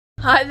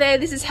Hi there,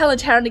 this is Helen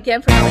Tarrant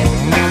again from Uplift.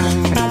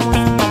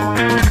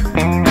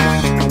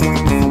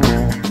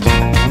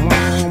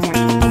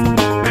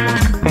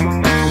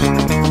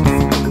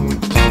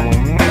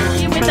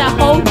 Here with our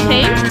whole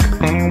team.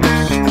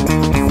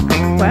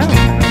 Wow,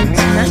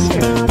 it's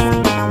massive.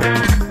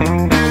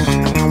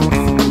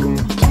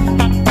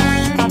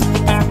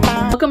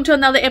 Welcome to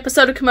another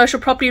episode of Commercial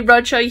Property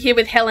Roadshow here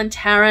with Helen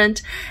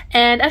Tarrant.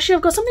 And actually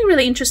I've got something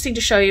really interesting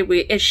to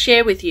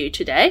share with you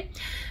today.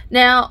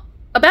 Now,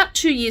 about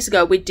 2 years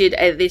ago, we did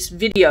this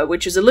video,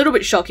 which is a little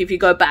bit shocking if you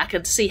go back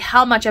and see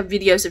how much our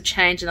videos have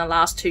changed in the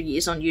last 2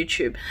 years on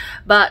YouTube.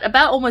 But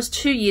about almost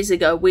 2 years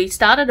ago, we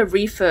started a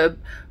refurb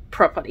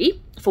property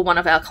for one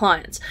of our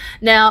clients.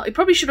 Now, it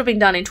probably should have been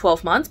done in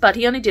 12 months, but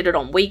he only did it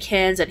on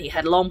weekends and he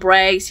had long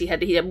breaks. He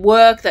had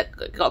work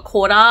that got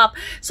caught up.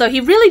 So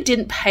he really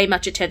didn't pay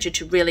much attention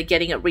to really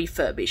getting it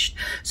refurbished.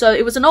 So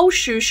it was an old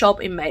shoe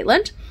shop in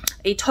Maitland.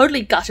 He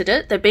totally gutted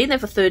it. They've been there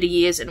for 30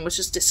 years and it was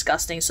just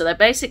disgusting. So they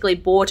basically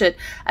bought it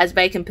as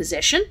vacant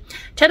possession.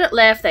 Tenant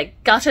left, they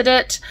gutted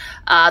it.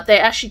 They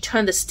actually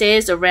turned the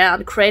stairs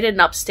around, created an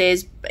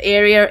upstairs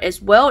area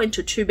as well into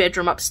a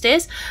 2-bedroom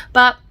upstairs.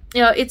 But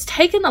you know, it's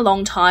taken a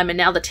long time and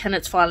now the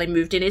tenants finally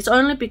moved in. It's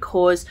only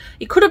because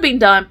it could have been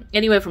done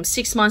anywhere from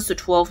 6 months to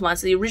 12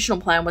 months. The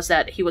original plan was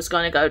that he was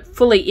going to go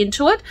fully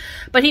into it,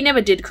 but he never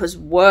did because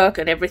work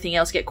and everything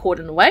else get caught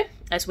in the way,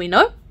 as we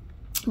know.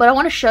 But I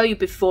want to show you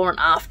before and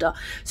after,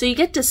 so you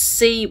get to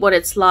see what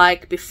it's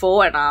like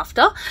before and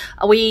after.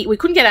 We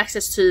couldn't get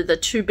access to the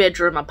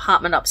 2-bedroom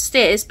apartment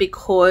upstairs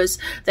because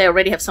they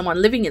already have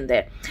someone living in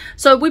there.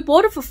 So we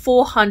bought it for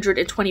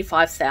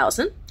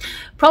 $425,000.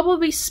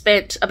 Probably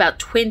spent about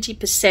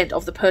 20%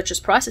 of the purchase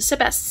price. It's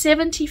about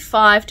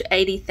 $75,000 to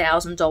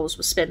 $80,000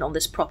 was spent on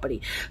this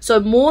property. So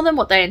more than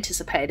what they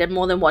anticipated,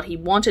 more than what he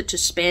wanted to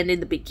spend in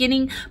the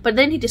beginning. But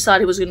then he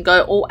decided he was going to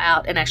go all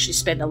out and actually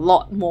spend a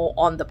lot more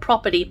on the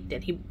property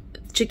than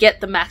to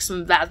get the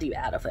maximum value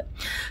out of it.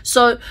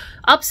 So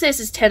upstairs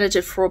is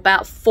tenanted for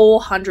about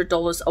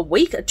 $400 a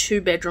week, a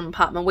 2-bedroom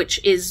apartment, which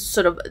is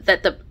sort of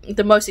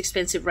the most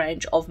expensive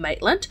range of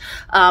Maitland.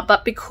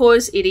 But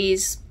because it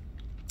is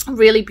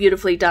really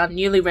beautifully done,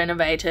 newly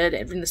renovated,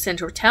 and in the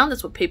center of town,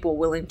 that's what people are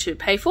willing to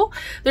pay for.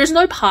 There's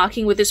no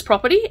parking with this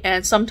property,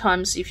 and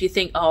sometimes if you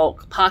think, oh,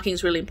 parking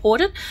is really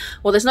important,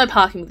 well, there's no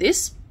parking with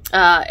this.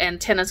 And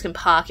tenants can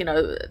park, you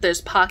know, there's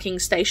parking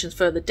stations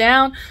further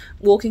down,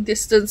 walking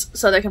distance,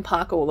 so they can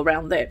park all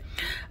around there.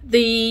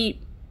 The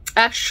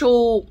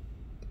actual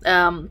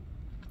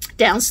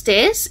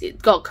downstairs,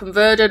 it got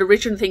converted,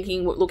 originally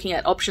looking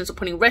at options of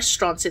putting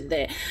restaurants in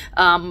there,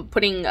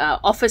 putting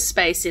office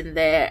space in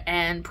there,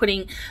 and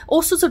putting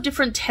all sorts of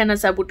different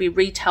tenants that would be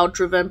retail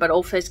driven, but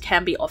also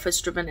can be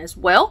office driven as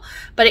well.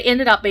 But it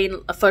ended up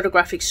being a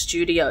photographic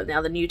studio.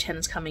 Now the new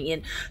tenants coming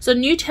in, so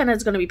new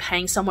tenants going to be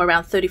paying somewhere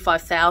around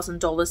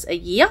 $35,000 a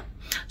year.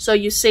 So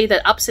you see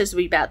that upstairs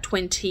will be about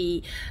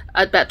 20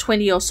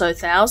 or so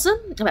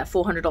thousand, about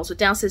 $400. So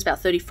downstairs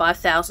about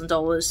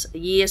 $35,000 a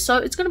year. So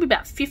it's going to be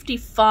about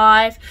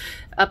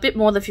a bit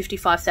more than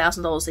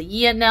 $55,000 a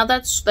year. Now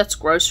that's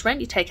gross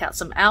rent. You take out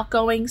some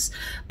outgoings,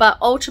 but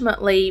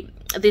ultimately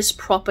this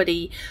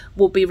property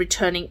will be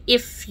returning,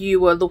 if you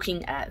were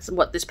looking at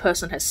what this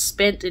person has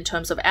spent in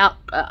terms of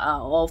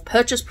of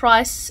purchase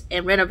price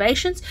and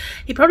renovations,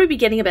 he'd probably be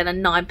getting about a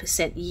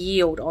 9%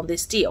 yield on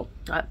this deal,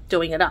 right,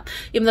 doing it up.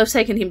 Even though it's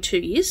taken him 2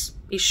 years,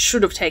 it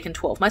should have taken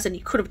 12 months, and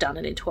he could have done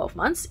it in 12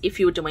 months if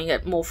you were doing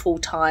it more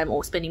full-time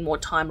or spending more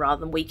time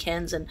rather than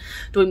weekends and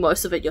doing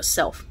most of it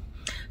yourself.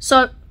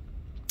 So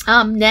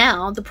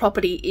now the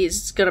property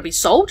is going to be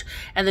sold,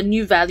 and the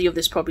new value of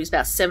this property is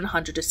about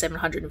 $700,000 to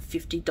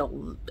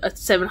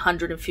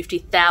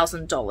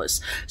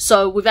 $750,000.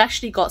 So we've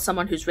actually got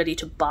someone who's ready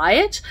to buy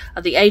it.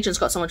 The agent's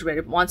got someone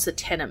ready once the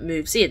tenant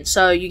moves in.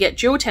 So you get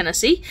dual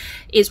tenancy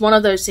is one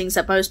of those things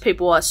that most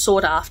people are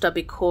sought after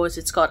because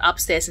it's got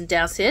upstairs and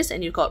downstairs,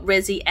 and you've got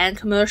resi and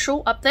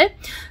commercial up there.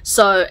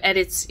 So, and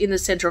it's in the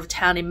center of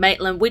town in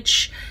Maitland,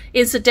 which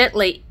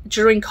incidentally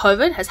during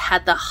COVID has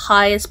had the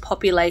highest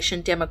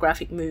population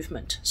demographic movement.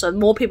 So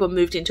more people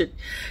moved into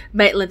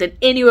Maitland than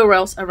anywhere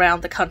else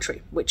around the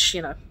country, which,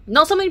 you know,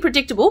 not something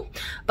predictable,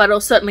 but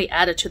it'll certainly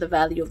added to the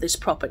value of this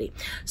property.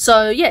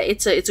 So yeah,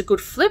 it's a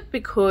good flip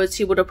because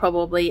he would have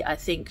probably, I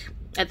think,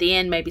 at the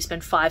end maybe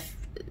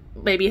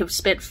have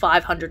spent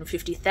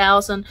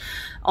 $550,000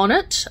 on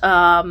it.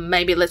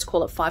 Maybe let's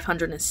call it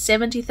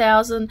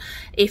 $570,000.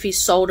 If he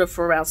sold it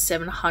for around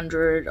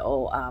 $700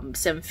 or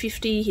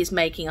 $750, he's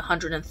making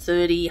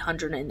 $130,000,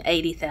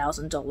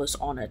 $180,000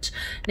 on it.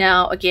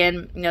 Now,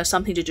 again, you know,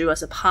 something to do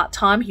as a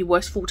part-time. He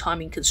works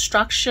full-time in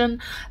construction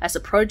as a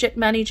project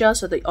manager,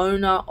 so the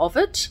owner of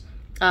it.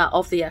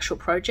 Of the actual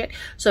project.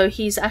 So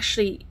he's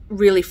actually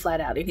really flat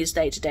out in his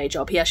day-to-day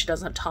job. He actually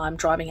doesn't have time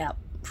driving out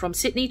from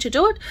Sydney to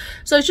do it.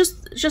 So it's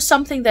just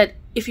something that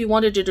if you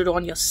wanted to do it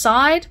on your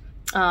side,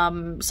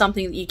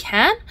 something that you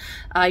can.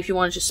 If you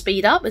want to just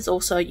speed up, it's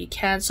also you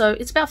can. So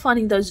it's about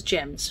finding those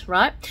gems,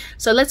 right?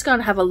 So let's go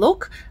and have a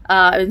look.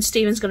 And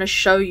Stephen's going to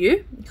show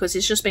you, because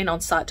he's just been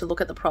on site to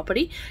look at the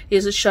property.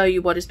 He's going to show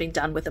you what has been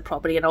done with the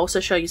property, and also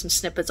show you some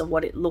snippets of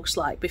what it looks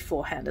like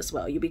beforehand as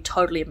well. You'll be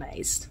totally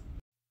amazed.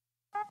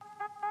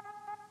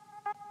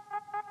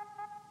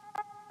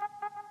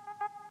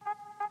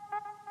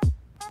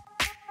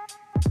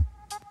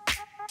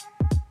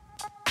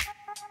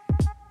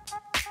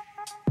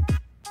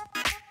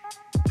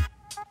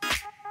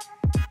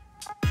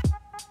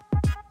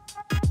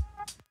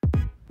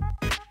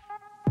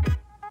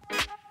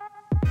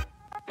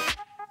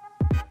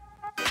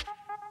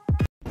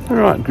 All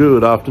right,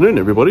 good afternoon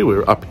everybody.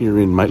 We're up here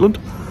in Maitland,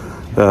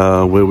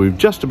 where we've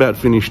just about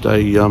finished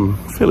a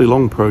fairly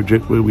long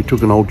project where we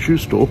took an old shoe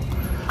store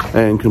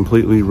and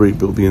completely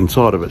rebuilt the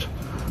inside of it.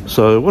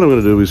 So what I'm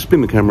going to do is spin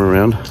the camera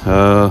around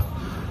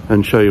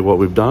and show you what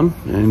we've done,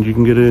 and you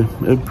can get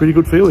a pretty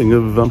good feeling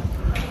of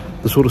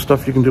the sort of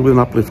stuff you can do with an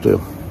uplift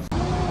deal.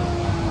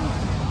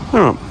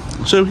 All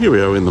right, so here we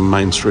are in the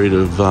main street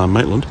of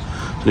Maitland,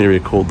 an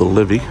area called the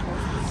Levee,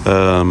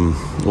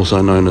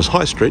 also known as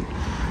High Street.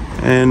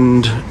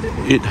 And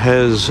it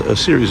has a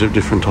series of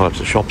different types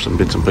of shops and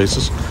bits and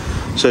pieces.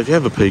 So if you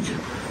have a peek,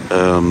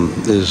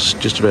 there's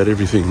just about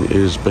everything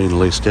is being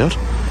leased out.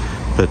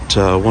 But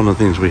one of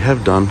the things we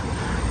have done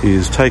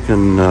is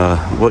taken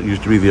what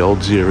used to be the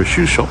old Zero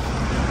shoe shop,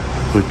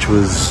 which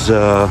was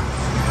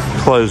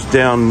closed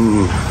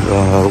down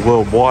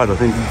worldwide. I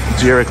think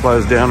Zero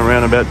closed down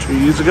around about 2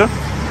 years ago.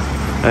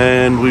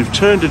 And we've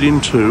turned it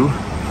into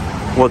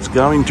what's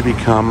going to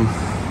become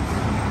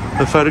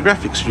a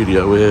photographic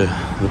studio where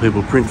the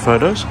people print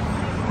photos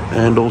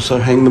and also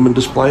hang them and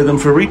display them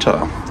for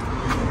retail.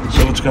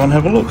 So let's go and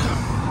have a look.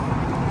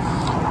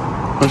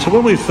 And so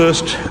when we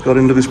first got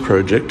into this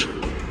project,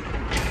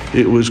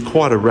 it was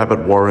quite a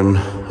rabbit warren.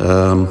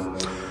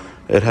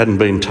 It hadn't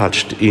been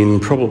touched in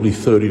probably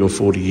 30 or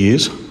 40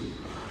 years.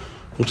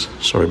 Oops,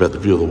 sorry about the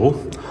view of the wall.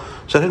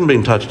 So it hadn't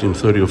been touched in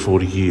 30 or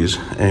 40 years,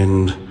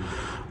 and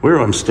where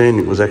I'm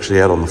standing was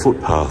actually out on the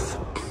footpath.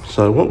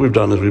 So what we've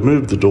done is we've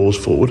moved the doors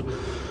forward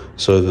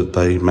so that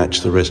they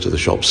match the rest of the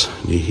shops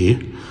near here.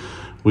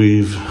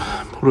 We've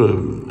put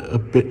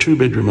a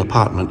two-bedroom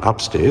apartment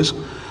upstairs.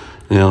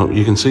 Now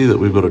you can see that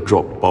we've got a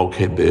drop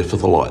bulkhead there for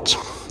the lights.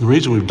 The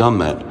reason we've done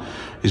that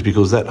is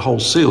because that whole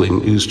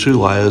ceiling is 2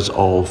 layers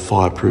of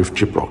fireproof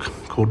gyprock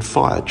called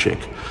Fire Check.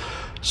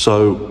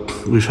 So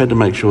we've had to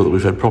make sure that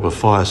we've had proper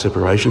fire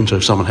separation, so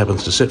if someone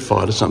happens to set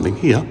fire to something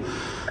here,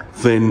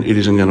 then it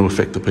isn't going to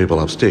affect the people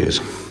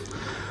upstairs.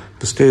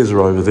 The stairs are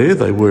over there.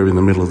 They were in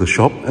the middle of the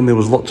shop, and there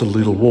was lots of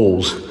little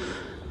walls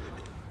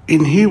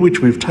in here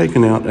which we've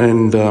taken out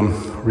and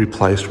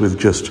replaced with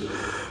just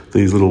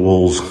these little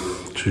walls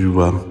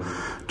to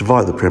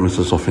divide the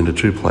premises off into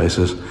 2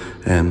 places,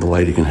 and the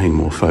lady can hang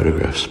more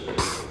photographs.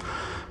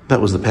 That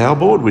was the power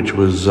board, which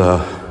was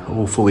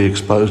all fully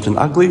exposed and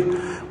ugly.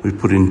 We've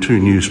put in 2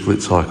 new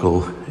split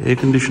cycle air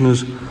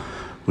conditioners.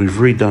 We've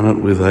redone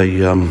it with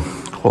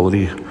a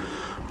quality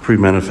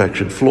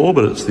pre-manufactured floor,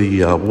 but it's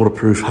the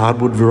waterproof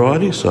hardwood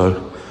variety,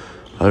 so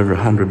over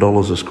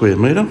 $100 a square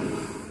metre.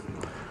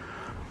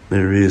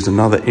 There is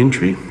another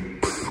entry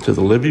to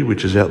the levee,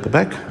 which is out the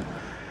back.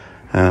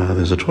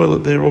 There's a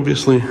toilet there,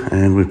 obviously,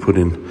 and we've put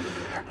in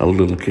a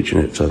little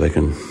kitchenette so they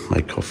can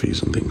make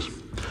coffees and things.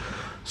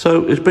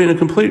 So it's been a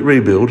complete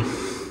rebuild.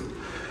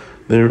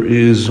 There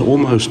is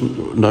almost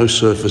no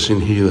surface in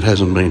here that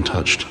hasn't been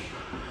touched.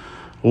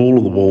 All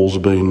of the walls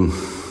have been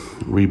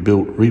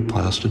rebuilt,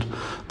 replastered.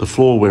 The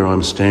floor where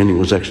I'm standing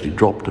was actually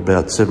dropped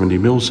about 70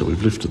 mils, so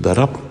we've lifted that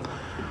up,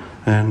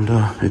 and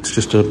it's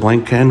just a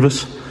blank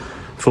canvas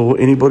for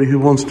anybody who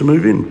wants to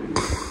move in.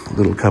 A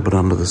little cupboard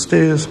under the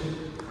stairs,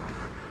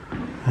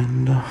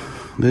 and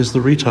there's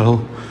the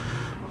retail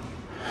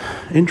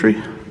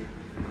entry,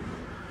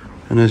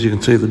 and as you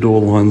can see, the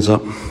door lines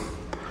up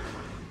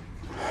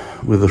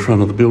with the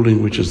front of the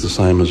building, which is the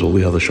same as all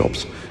the other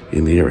shops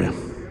in the area.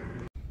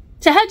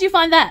 So how did you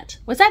find that?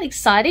 Was that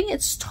exciting?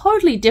 It's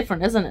totally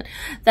different, isn't it?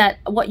 That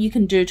what you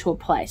can do to a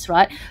place,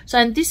 right? So,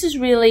 and this is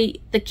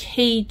really the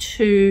key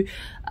to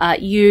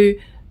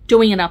you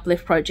doing an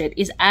uplift project,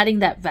 is adding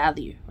that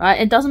value, right?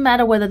 It doesn't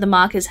matter whether the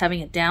market is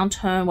having a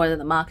downturn, whether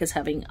the market is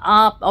having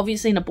up.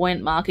 Obviously, in a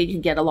buoyant market, you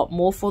can get a lot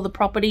more for the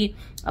property,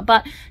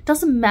 but it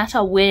doesn't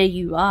matter where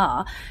you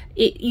are.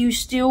 You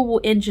still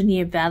will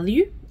engineer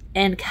value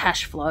and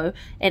cash flow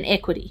and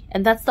equity,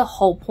 and that's the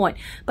whole point.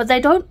 But they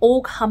don't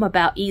all come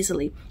about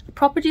easily. A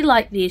property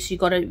like this, you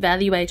got to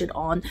evaluate it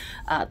on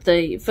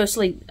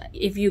firstly,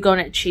 if you're going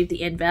to achieve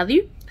the end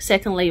value.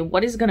 Secondly,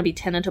 what is going to be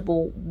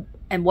tenantable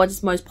and what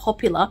is most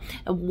popular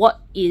and what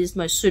is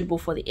most suitable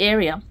for the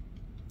area.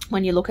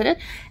 when you look at it.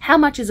 How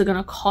much is it going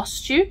to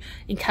cost you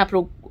in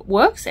capital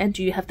works, and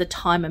do you have the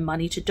time and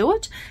money to do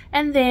it?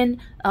 And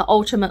then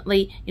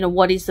ultimately, you know,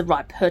 what is the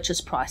right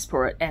purchase price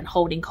for it, and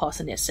holding costs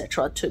and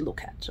etc. to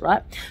look at,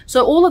 right?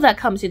 So all of that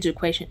comes into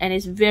equation, and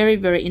is very,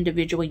 very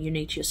individual and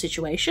unique to your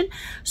situation.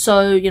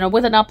 So, you know,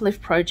 with an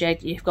uplift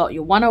project, you've got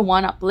your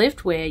 101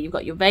 uplift where you've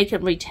got your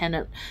vacant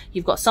retenant.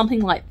 You've got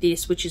something like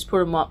this, which is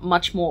pretty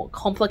much more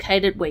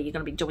complicated, where you're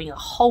going to be doing a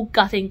whole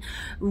gutting,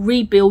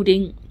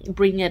 rebuilding,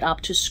 bringing it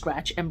up to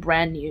scratch and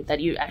brand new,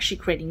 that you're actually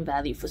creating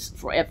value for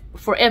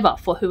forever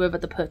for whoever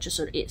the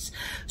purchaser is.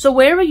 So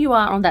wherever you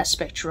are on that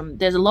spectrum,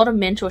 there's a lot of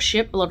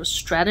mentorship, a lot of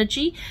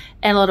strategy,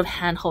 and a lot of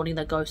hand-holding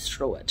that goes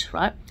through it,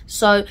 right?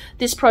 So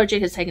this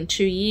project has taken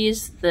 2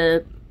 years.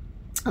 The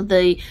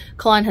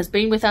client has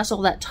been with us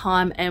all that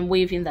time, and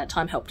we've in that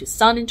time helped his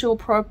son into a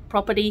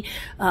property.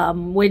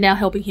 We're now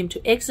helping him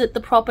to exit the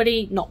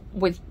property, not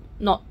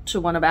to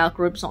one of our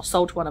groups, not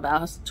sold to one of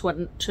ours,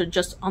 to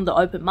just on the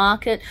open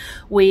market.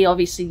 We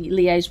obviously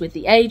liaise with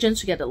the agents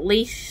to get it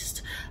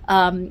leased,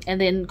 and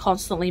then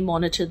constantly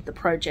monitor the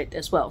project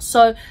as well.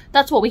 So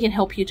that's what we can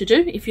help you to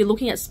do. If you're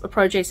looking at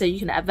projects that you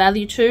can add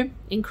value to,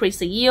 increase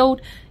the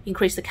yield,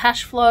 increase the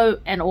cash flow,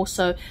 and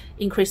also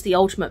increase the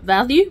ultimate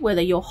value,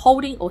 whether you're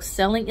holding or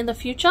selling in the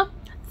future,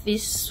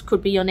 this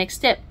could be your next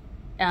step.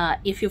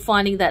 If you're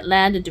finding that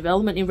land and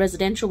development in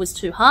residential was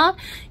too hard,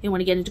 you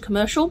want to get into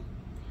commercial,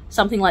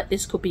 something like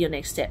this could be your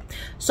next step.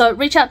 So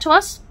reach out to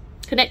us,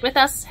 connect with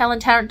us,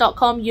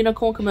 helentarrant.com,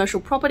 Unicorn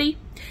Commercial Property.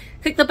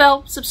 Click the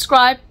bell,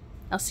 subscribe.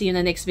 I'll see you in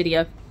the next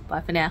video.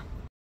 Bye for now.